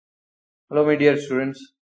Hello my dear students,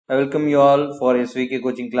 I welcome you all for SVK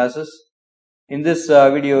coaching classes. In this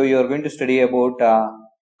video you are going to study about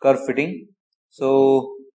curve fitting.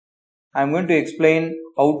 So I am going to explain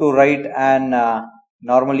how to write an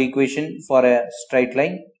normal equation for a straight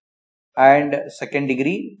line and second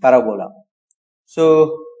degree parabola.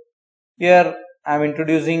 So here I am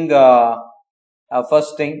introducing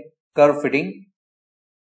first thing, curve fitting.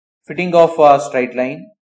 Fitting of a straight line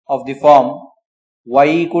of the form y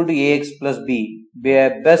equal to ax plus b be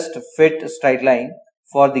a best fit straight line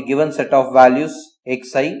for the given set of values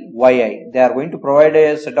xi, yi. They are going to provide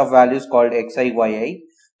a set of values called xi, yi,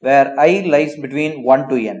 where I lies between 1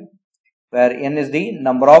 to n, where n is the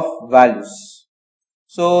number of values.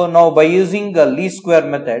 So now by using the least square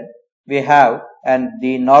method, we have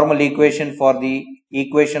the normal equation for the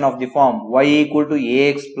equation of the form y equal to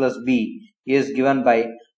ax plus b is given by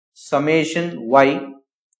summation y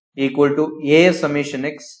equal to a summation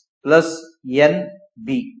x plus n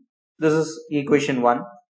b. This is equation 1.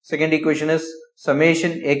 Second equation is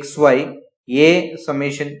summation xy a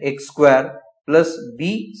summation x square plus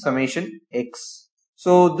b summation x.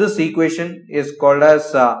 So this equation is called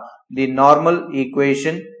as the normal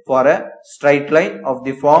equation for a straight line of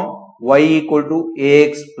the form y equal to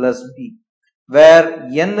ax plus b, where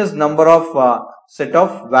n is number of set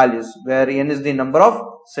of values, where n is the number of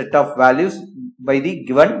set of values by the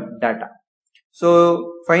given data.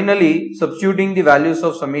 So finally, substituting the values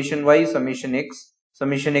of summation y, summation x,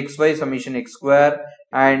 summation xy, summation x square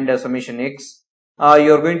and summation x,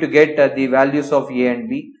 you are going to get the values of a and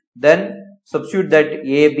b. Then substitute that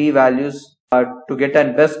a, b values to get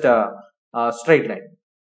an best straight line.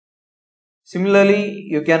 Similarly,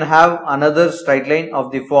 you can have another straight line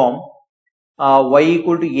of the form y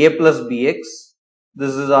equal to a plus bx.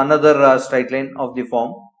 This is another straight line of the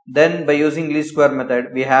form. Then by using least square method,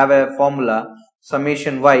 we have a formula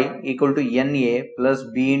summation y equal to na plus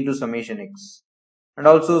b into summation x, and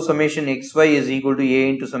also summation xy is equal to a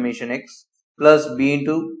into summation x plus b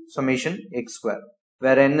into summation x square,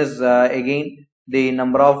 where n is again the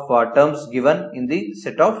number of terms given in the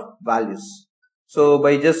set of values. So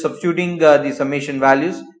by just substituting the summation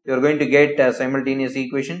values, you are going to get a simultaneous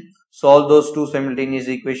equation. Solve those two simultaneous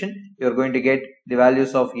equations, you are going to get the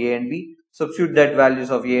values of a and b. Substitute that values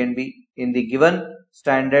of a and b in the given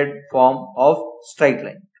standard form of straight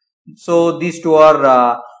line. So these two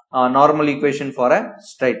are normal equation for a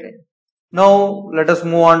straight line. Now let us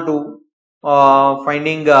move on to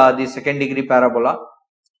finding the second degree parabola,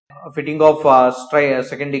 fitting of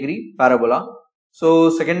second degree parabola. So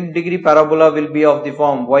second degree parabola will be of the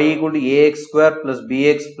form y equal to ax square plus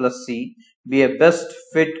bx plus c be a best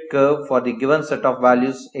fit curve for the given set of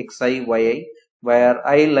values xi, yi, where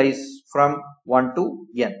I lies from 1 to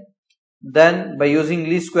n. Then by using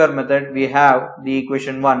least square method, we have the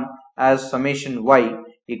equation 1 as summation y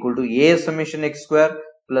equal to a summation x square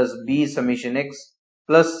plus b summation x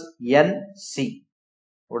plus n c.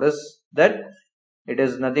 What is that? It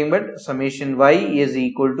is nothing but summation y is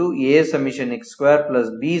equal to a summation x square plus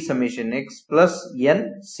b summation x plus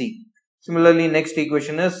n c. Similarly, next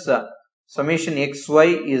equation is summation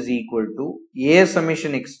xy is equal to a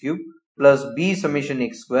summation x cube plus b summation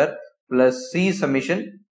x square plus c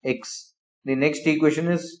summation x. The next equation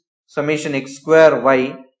is summation x square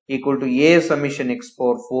y equal to a summation x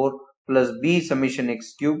power 4 plus b summation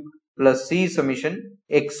x cube plus c summation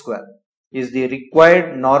x square is the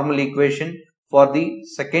required normal equation for the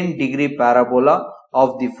second degree parabola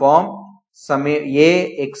of the form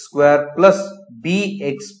a x square plus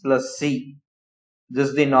bx plus c. This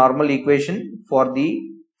is the normal equation for the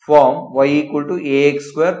form y equal to ax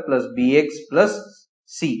square plus bx plus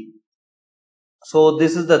c. So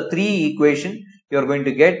this is the three equation you are going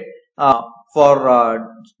to get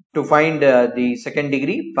to find the second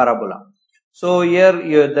degree parabola. So here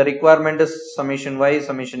the requirement is summation y,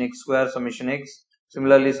 summation x square, summation x.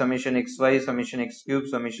 Similarly, summation xy, summation x cube,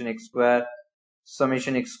 summation x square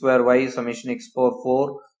y, summation x power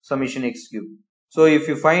 4, summation x cube. So if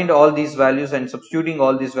you find all these values and substituting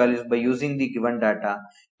all these values by using the given data,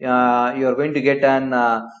 you are going to get an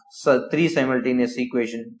three simultaneous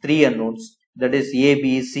equation, three unknowns, that is a,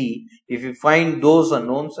 b, c. If you find those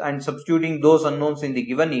unknowns and substituting those unknowns in the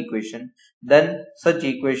given equation, then such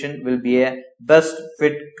equation will be a best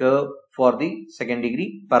fit curve for the second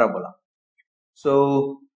degree parabola.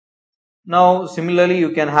 So now similarly you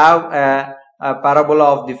can have a parabola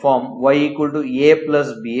of the form y equal to a plus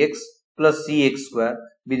bx plus cx square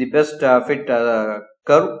be the best fit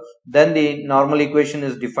curve. Then the normal equation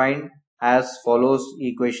is defined as follows: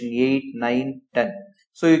 equation 8, 9, 10.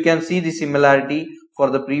 So you can see the similarity for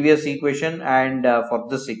the previous equation and for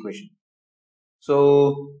this equation.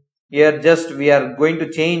 So Here just we are going to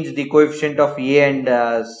change the coefficient of a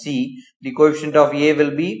and c. The coefficient of a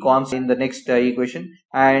will be constant in the next equation,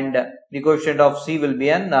 and the coefficient of c will be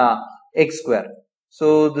an x square.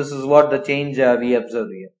 So this is what the change we observe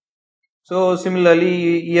here. So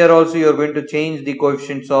similarly here also you are going to change the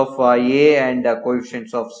coefficients of a and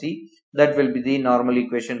coefficients of c. That will be the normal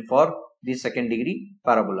equation for the second degree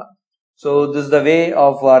parabola. So this is the way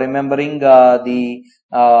of remembering the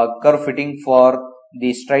curve fitting for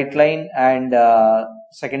the straight line and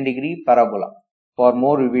second degree parabola. For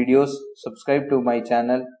more videos, subscribe to my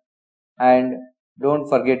channel and don't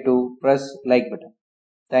forget to press like button.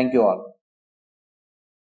 Thank you all.